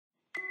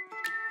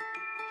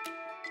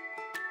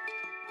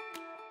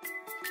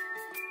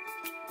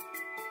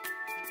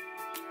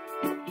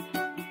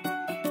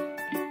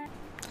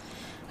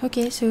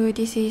Okay, so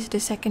this is the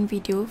second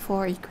video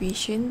for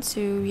equation.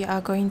 So we are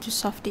going to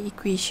solve the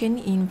equation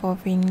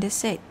involving the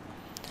set.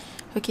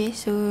 Okay,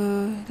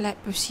 so let's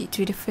proceed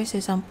to the first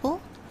example.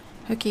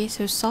 Okay,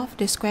 so solve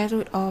the square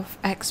root of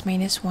x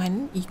minus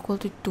 1 equal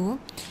to 2.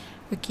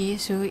 Okay,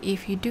 so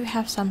if you do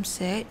have some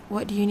set,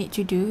 what you need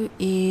to do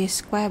is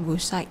square both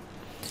sides.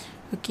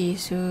 Okay,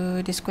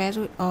 so the square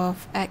root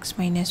of x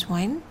minus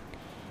 1,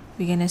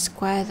 we're gonna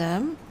square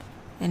them,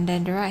 and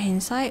then the right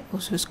hand side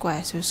also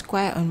square, so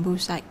square on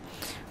both sides.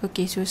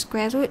 Okay, so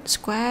square root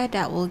square,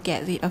 that will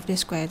get rid of the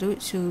square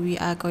root, so we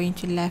are going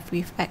to left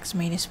with x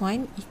minus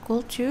 1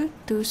 equal to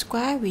 2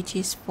 square, which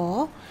is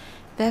 4.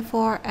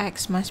 Therefore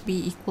x must be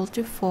equal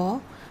to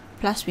 4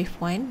 plus with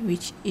 1,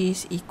 which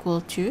is equal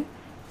to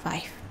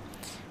 5.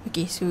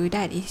 Okay, so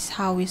that is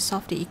how we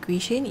solve the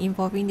equation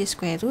involving the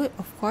square root.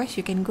 Of course,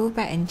 you can go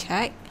back and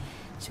check.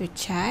 So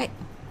check.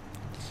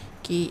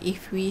 Okay,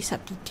 if we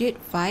substitute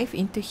 5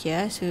 into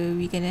here, so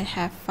we're gonna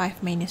have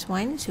 5 minus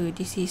 1. So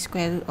this is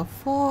square root of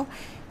 4,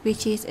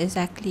 which is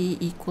exactly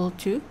equal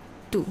to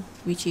 2,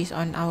 which is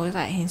on our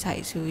right hand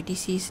side. So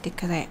this is the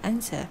correct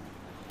answer.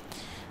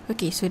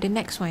 Okay, so the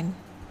next one.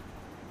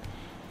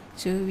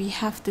 So we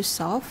have to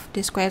solve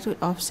the square root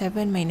of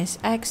 7 minus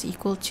x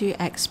equal to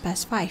x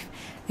plus 5.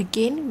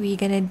 Again, we're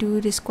gonna do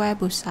the square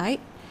both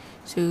sides.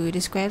 So the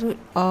square root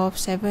of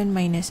 7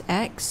 minus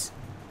x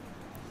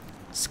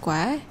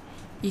square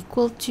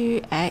equal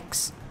to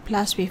x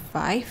plus with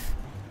 5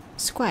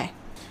 square.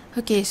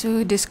 Okay,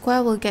 so the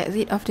square will get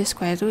rid of the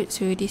square root.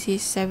 So this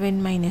is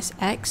 7 minus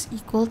x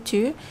equal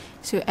to,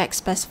 so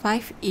x plus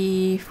 5,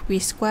 if we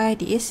square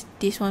this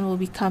one will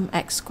become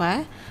x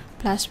square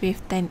plus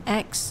with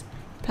 10x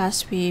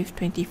plus with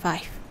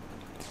 25.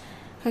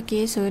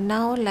 Okay, so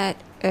now let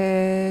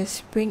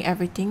us bring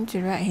everything to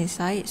the right hand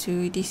side.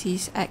 So this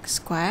is x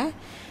square,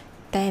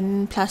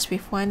 10 plus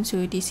with 1,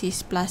 so this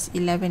is plus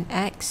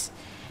 11x,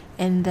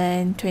 and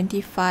then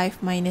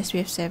 25 minus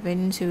with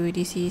 7, so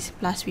this is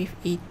plus with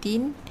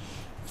 18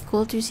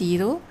 equal to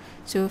 0.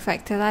 So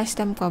factorize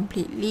them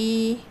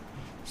completely.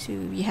 So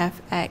we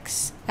have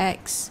x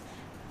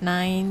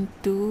 9,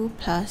 2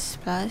 plus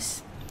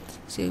plus,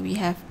 so we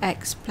have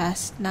x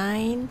plus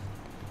 9,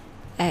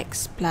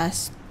 x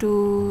plus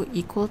 2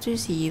 equal to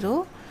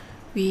 0,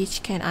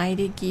 which can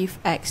either give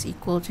x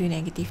equal to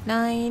negative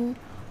 9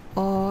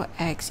 or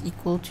x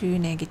equal to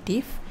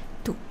negative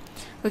 2.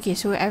 Okay,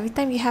 so every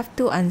time we have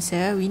two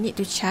answers, we need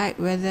to check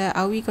whether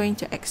are we going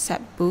to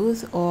accept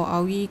both or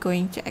are we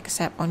going to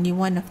accept only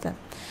one of them.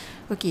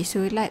 Okay,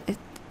 so let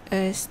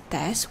us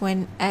test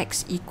when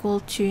x equal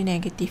to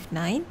negative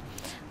 9.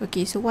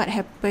 Okay, so what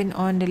happened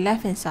on the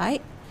left hand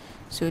side?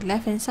 So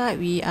left hand side,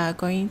 we are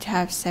going to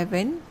have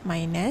 7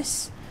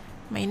 minus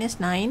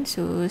 9,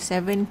 so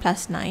 7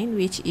 plus 9,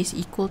 which is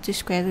equal to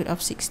square root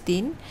of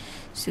 16.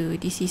 So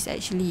this is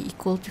actually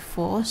equal to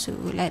 4. So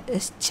let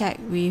us check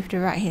with the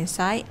right hand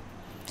side.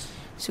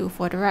 So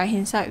for the right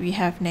hand side, we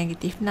have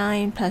negative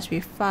 9 plus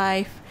with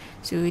 5.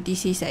 So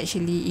this is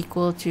actually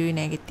equal to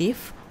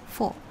negative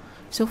 4.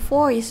 So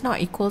 4 is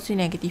not equal to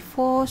negative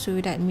 4. So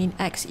that means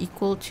x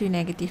equal to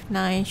negative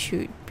 9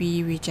 should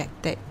be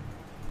rejected.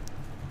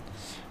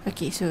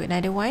 Okay, so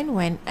another one,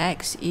 when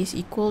x is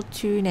equal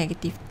to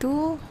negative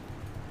 2.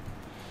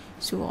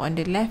 So on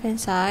the left hand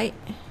side,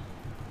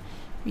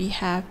 we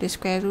have the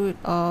square root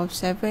of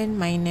 7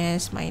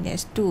 minus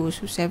 2.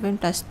 So 7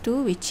 plus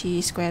 2, which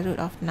is square root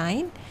of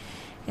 9.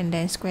 And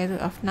then square root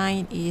of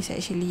 9 is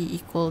actually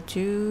equal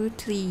to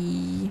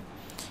 3.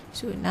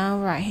 So now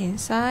right hand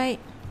side,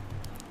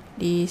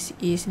 this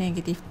is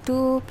negative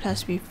 2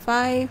 plus with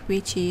 5,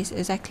 which is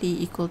exactly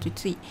equal to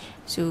 3.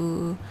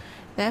 So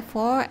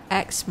therefore,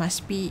 x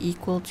must be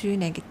equal to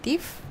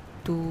negative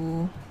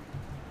 2.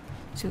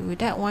 So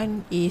that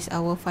one is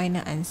our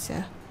final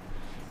answer.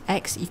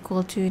 X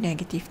equal to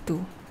negative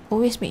 2.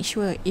 Always make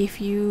sure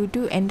if you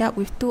do end up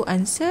with two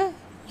answers,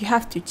 you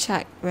have to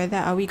check whether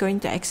are we going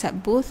to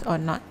accept both or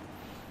not.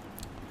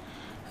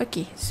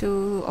 Okay,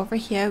 so over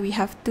here we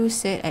have two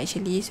sets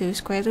actually. So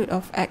square root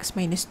of x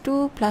minus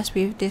 2 plus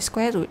with the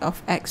square root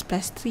of x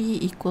plus 3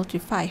 equal to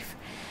 5.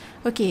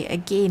 Okay,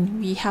 again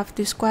we have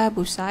to square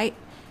both sides.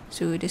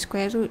 So the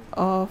square root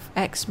of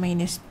x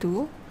minus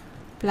 2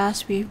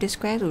 plus with the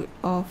square root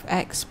of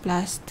x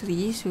plus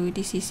 3, so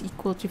this is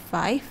equal to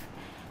 5.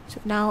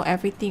 So now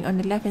everything on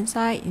the left hand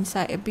side,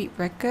 inside a big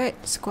bracket,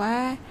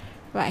 square,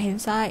 right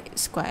hand side,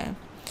 square.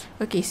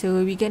 Okay,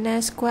 so we're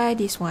gonna square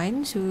this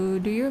one. So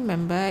do you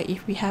remember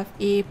if we have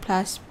a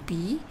plus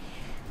b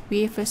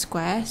with a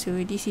square,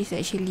 so this is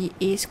actually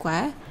a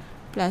square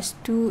plus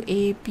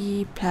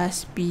 2ab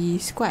plus b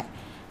square.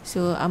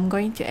 So I'm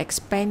going to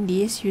expand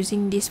this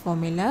using this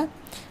formula.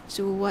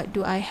 So what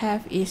do I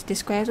have is the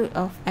square root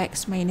of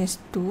x minus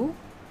 2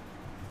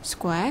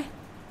 square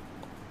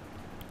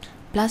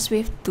plus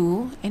with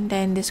 2, and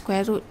then the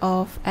square root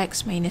of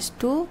x minus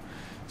 2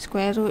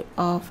 square root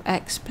of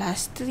x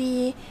plus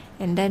 3,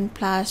 and then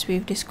plus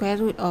with the square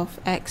root of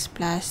x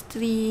plus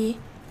 3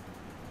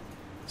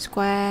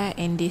 square,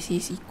 and this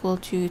is equal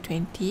to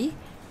 25.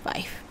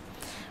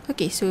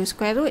 Okay, so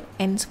square root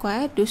and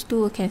square, those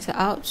two will cancel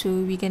out, so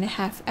we're gonna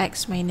have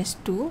x minus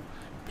 2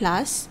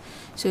 plus,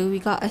 so we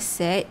got a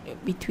set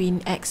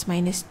between x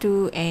minus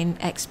 2 and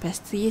x plus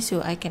 3,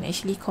 so I can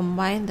actually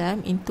combine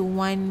them into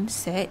one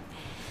set.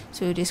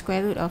 So the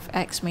square root of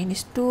x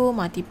minus 2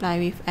 multiply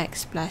with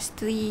x plus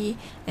 3,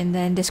 and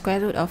then the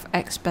square root of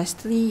x plus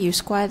 3, you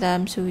square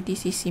them, so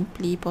this is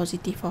simply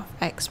positive of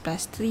x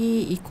plus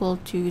 3 equal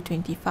to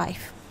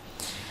 25.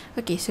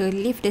 Okay, so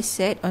leave the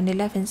set on the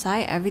left hand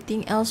side,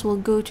 everything else will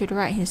go to the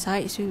right hand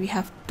side, so we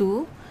have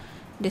 2,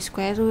 the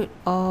square root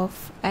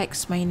of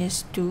x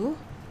minus 2,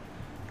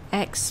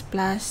 x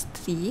plus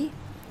 3,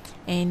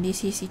 and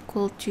this is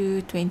equal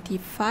to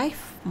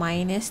 25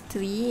 minus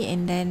 3,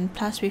 and then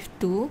plus with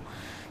 2,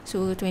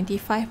 so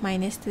 25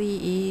 minus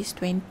 3 is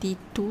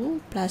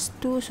 22 plus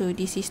 2, so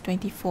this is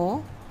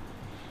 24,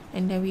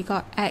 and then we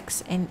got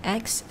x and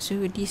x,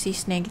 so this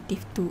is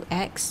negative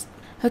 2x.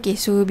 Okay,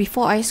 so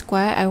before I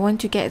square, I want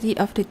to get rid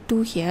of the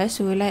 2 here,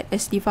 so let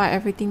us divide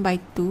everything by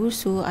 2,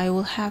 so I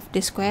will have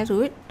the square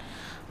root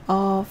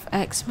of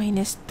x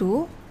minus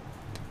 2,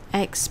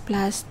 x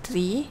plus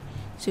 3,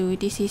 so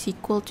this is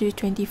equal to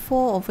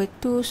 24 over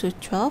 2, so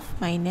 12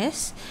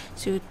 minus,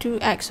 so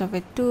 2x over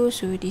 2,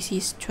 so this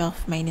is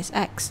 12 minus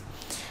x.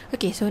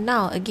 Okay, so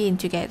now again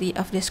to get rid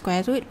of the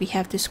square root, we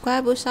have to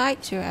square both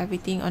sides, so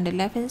everything on the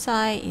left hand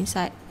side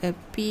inside a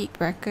big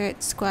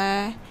bracket,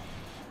 square,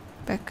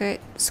 bracket,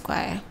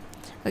 square.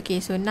 Okay,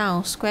 so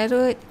now square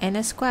root and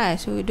a square,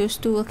 so those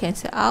two will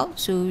cancel out,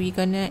 so we're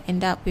gonna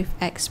end up with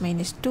x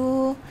minus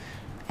 2,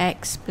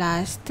 x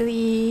plus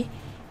 3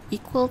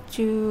 equal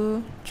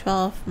to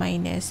 12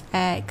 minus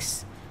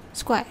x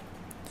squared.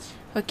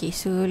 Okay,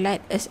 so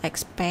let us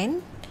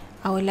expand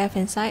our left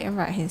hand side and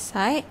right hand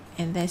side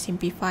and then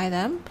simplify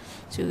them.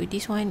 So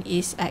this one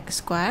is x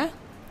squared,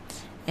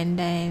 and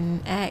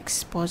then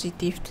x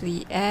positive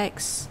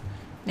 3x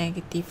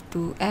negative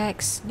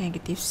 2x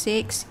negative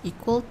 6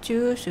 equal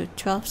to, so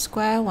 12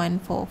 square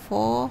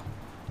 144,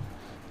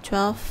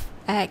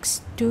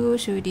 12x 2,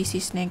 so this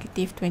is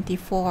negative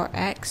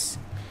 24x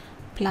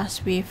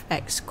plus with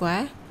x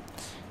square.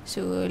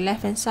 So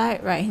left hand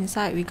side, right hand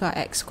side, we got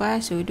x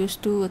square, so those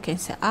two will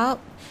cancel out.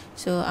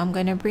 So I'm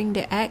gonna bring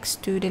the x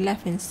to the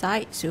left hand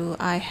side, so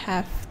I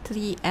have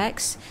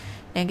 3x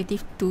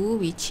negative 2,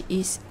 which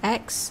is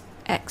x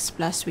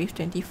plus with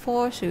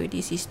 24, so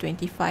this is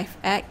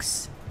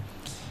 25x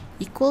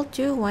equal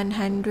to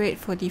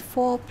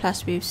 144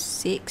 plus with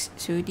 6,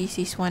 so this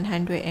is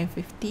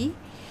 150,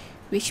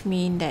 which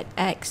means that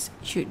x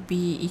should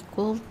be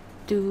equal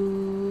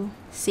to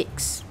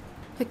 6.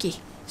 Okay,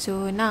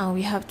 so now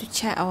we have to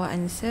check our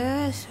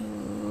answer,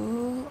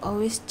 so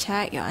always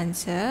check your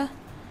answer,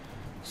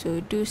 so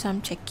do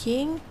some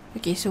checking.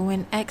 Okay, so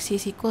when x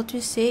is equal to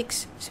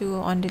 6,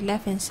 so on the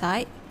left hand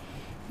side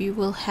we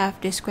will have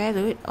the square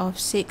root of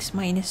 6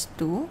 minus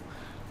 2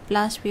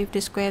 plus with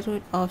the square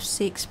root of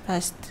 6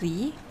 plus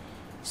 3,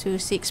 so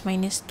 6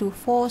 minus 2,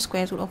 4,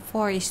 square root of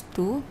 4 is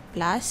 2,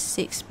 plus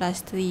 6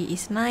 plus 3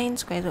 is 9,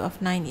 square root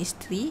of 9 is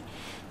 3,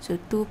 so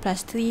 2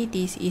 plus 3,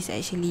 this is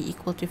actually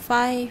equal to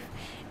 5,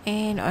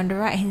 and on the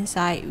right hand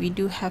side we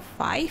do have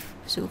 5,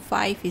 so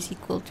 5 is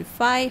equal to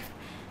 5,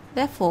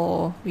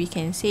 therefore we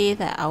can say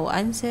that our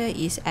answer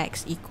is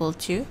x equal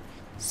to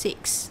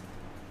 6.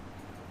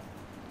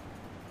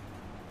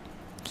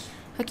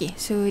 Okay,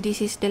 so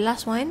this is the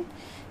last one.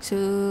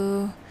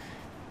 So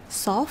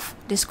solve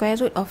the square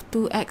root of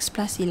 2x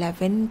plus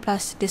 11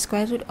 plus the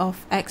square root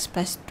of x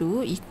plus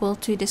 2 equal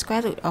to the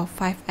square root of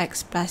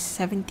 5x plus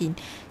 17.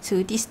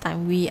 So this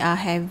time we are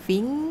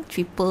having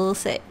triple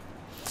set.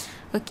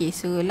 Okay,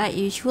 so like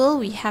usual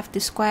we have to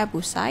square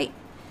both sides.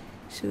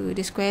 So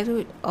the square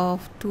root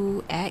of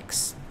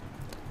 2x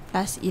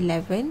plus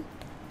 11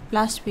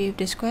 plus with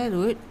the square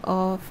root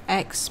of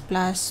x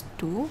plus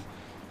 2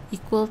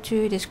 equal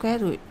to the square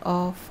root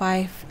of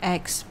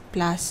 5x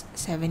plus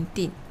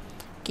 17.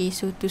 Okay,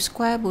 so to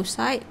square both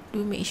sides,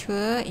 do make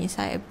sure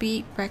inside a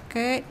big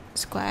bracket,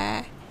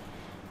 square,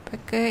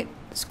 bracket,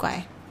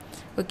 square.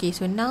 Okay,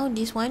 so now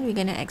this one we're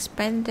gonna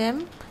expand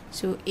them,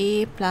 so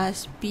a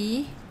plus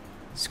b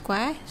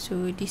square,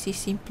 so this is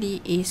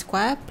simply a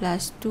square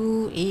plus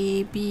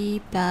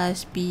 2ab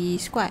plus b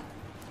square.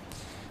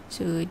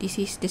 So this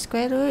is the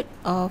square root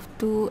of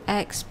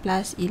 2x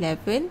plus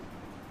 11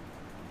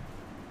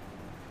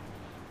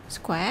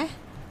 square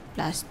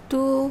plus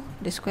 2,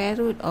 the square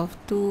root of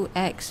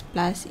 2x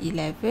plus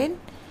 11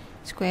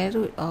 square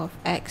root of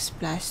x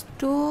plus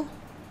 2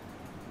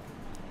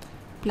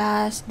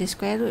 plus the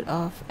square root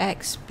of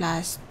x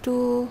plus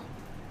 2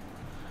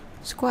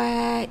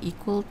 square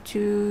equal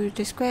to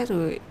the square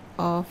root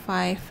of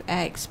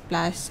 5x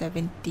plus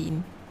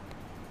 17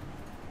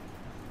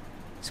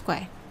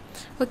 square.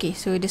 Okay,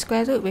 so the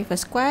square root with a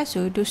square,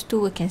 so those two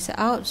will cancel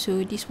out,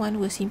 so this one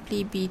will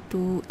simply be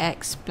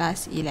 2x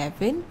plus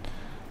 11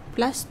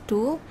 plus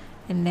 2,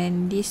 and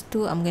then these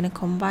two I'm going to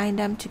combine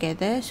them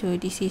together, so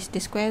this is the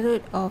square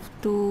root of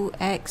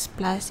 2x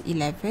plus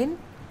 11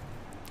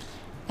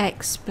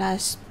 x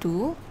plus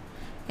 2,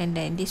 and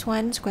then this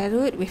one square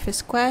root with a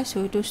square,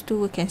 so those two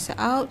will cancel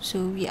out,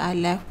 so we are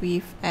left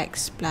with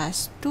x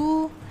plus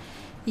 2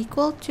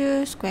 equal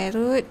to square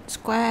root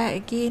square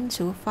again,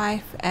 so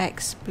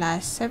 5x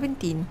plus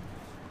 17.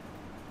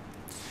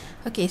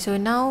 Okay, so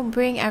now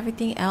bring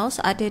everything else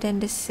other than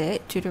the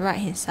surd to the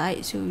right hand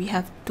side, so we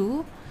have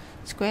 2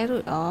 square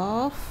root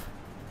of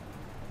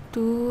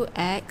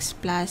 2x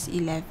plus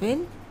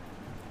 11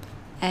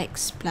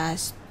 x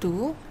plus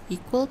 2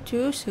 equal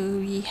to, so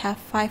we have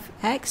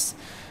 5x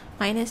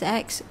minus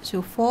x,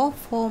 so 4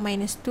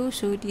 minus 2,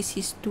 so this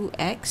is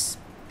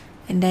 2x,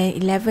 and then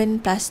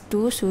 11 plus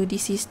 2, so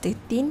this is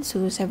 13,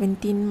 so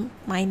 17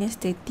 minus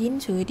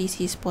 13, so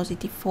this is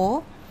positive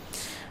 4.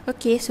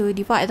 Okay, so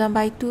divide them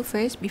by 2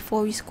 first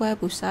before we square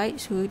both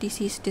sides, so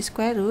this is the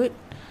square root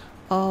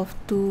of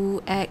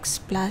 2x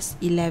plus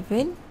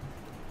 11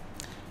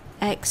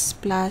 x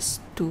plus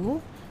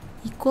 2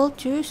 equal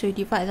to, so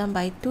divide them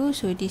by 2,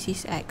 so this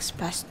is x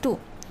plus 2.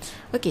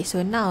 Okay,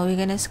 so now we're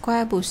gonna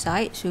square both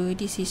sides, so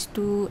this is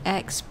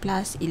 2x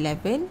plus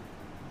 11,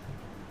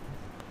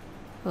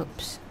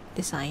 oops,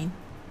 the sign,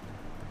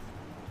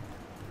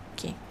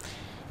 okay,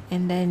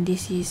 and then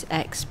this is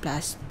x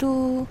plus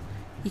 2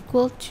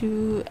 equal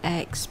to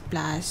x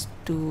plus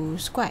 2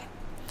 square.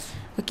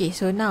 Okay,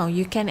 so now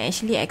you can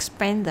actually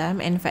expand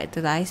them and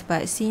factorize,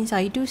 but since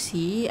I do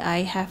see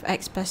I have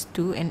x plus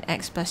 2 and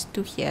x plus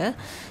 2 here,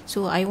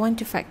 so I want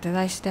to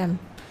factorize them.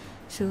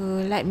 So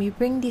let me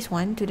bring this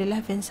one to the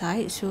left hand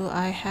side, so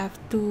I have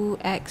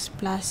 2x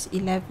plus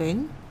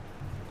 11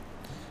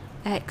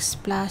 x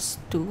plus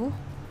 2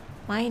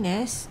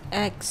 minus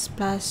x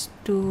plus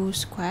 2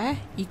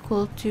 square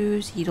equal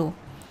to 0.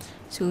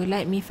 So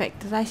let me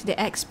factorize the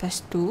x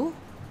plus 2.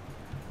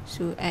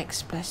 So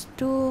x plus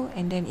 2,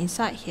 and then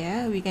inside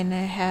here we're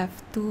gonna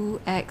have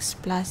 2x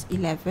plus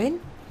 11.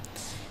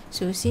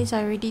 So since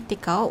I already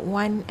take out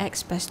one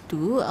x plus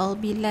 2, I'll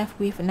be left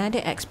with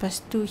another x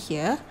plus 2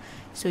 here.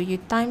 So you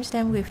times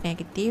them with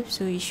negative,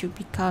 so it should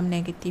become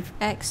negative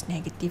x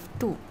negative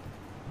 2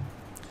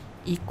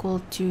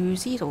 equal to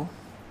 0.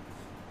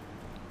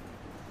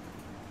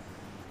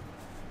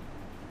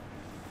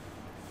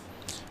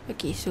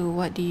 Okay, so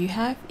what do you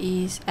have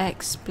is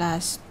x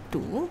plus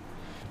 2.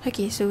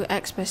 Okay, so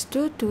x plus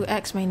 2,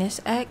 2x minus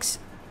x,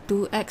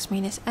 2x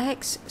minus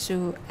x,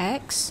 so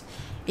x,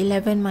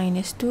 11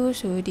 minus 2,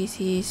 so this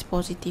is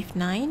positive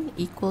 9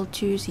 equal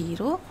to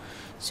 0.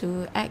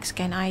 So x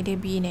can either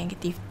be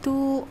negative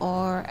 2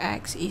 or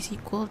x is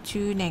equal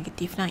to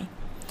negative 9.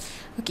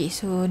 Okay,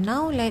 so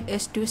now let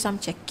us do some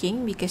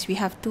checking because we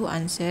have two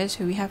answers,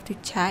 so we have to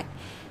check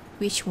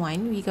which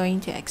one we're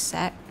going to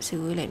accept. So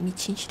let me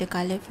change the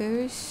color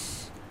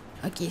first.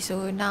 Okay,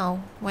 so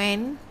now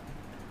when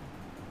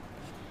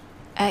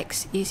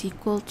x is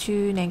equal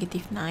to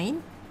negative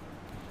 9,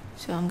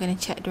 so I'm going to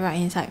check the right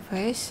hand side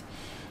first.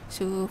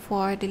 So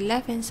for the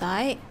left hand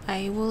side,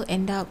 I will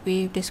end up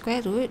with the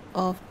square root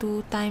of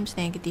 2 times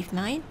negative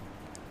 9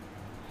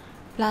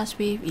 plus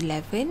with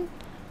 11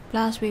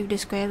 plus with the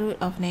square root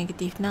of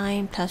negative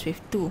 9 plus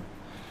with 2.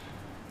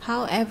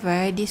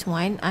 However, this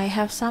one, I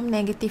have some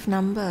negative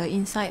number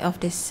inside of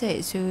the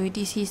surd, so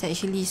this is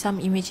actually some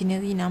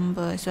imaginary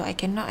number, so I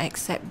cannot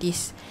accept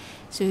this.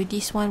 So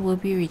this one will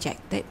be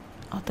rejected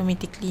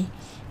automatically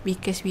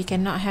because we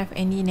cannot have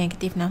any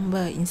negative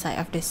number inside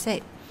of the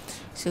surd.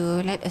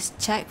 So let us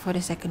check for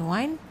the second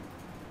one.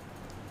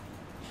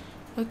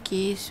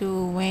 Okay,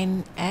 so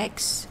when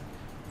x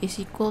is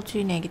equal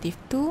to negative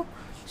 2,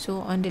 so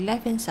on the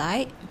left hand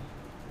side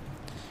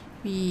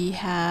we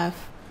have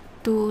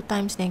 2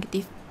 times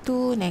negative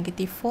 2,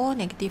 negative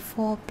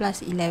 4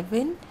 plus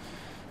 11,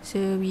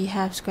 so we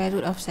have square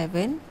root of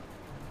 7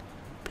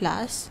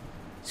 plus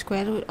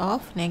square root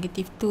of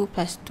negative 2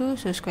 plus 2,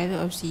 so square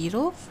root of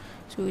 0,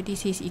 so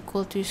this is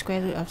equal to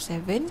square root of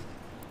 7.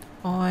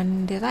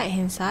 On the right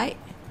hand side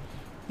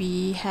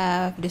we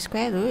have the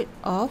square root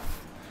of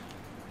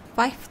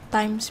 5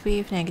 times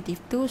with negative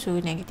 2, so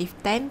negative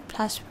 10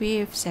 plus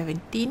with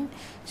 17,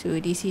 so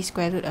this is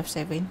square root of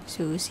 7.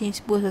 So since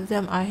both of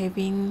them are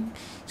having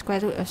square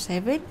root of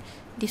 7,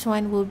 this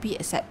one will be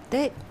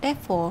accepted.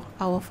 Therefore,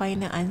 our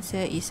final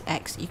answer is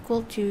x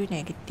equal to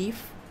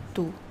negative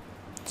 2.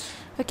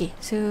 Okay,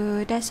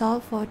 so that's all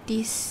for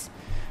this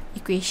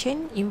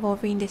equation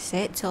involving the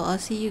surd. So I'll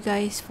see you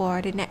guys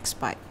for the next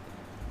part.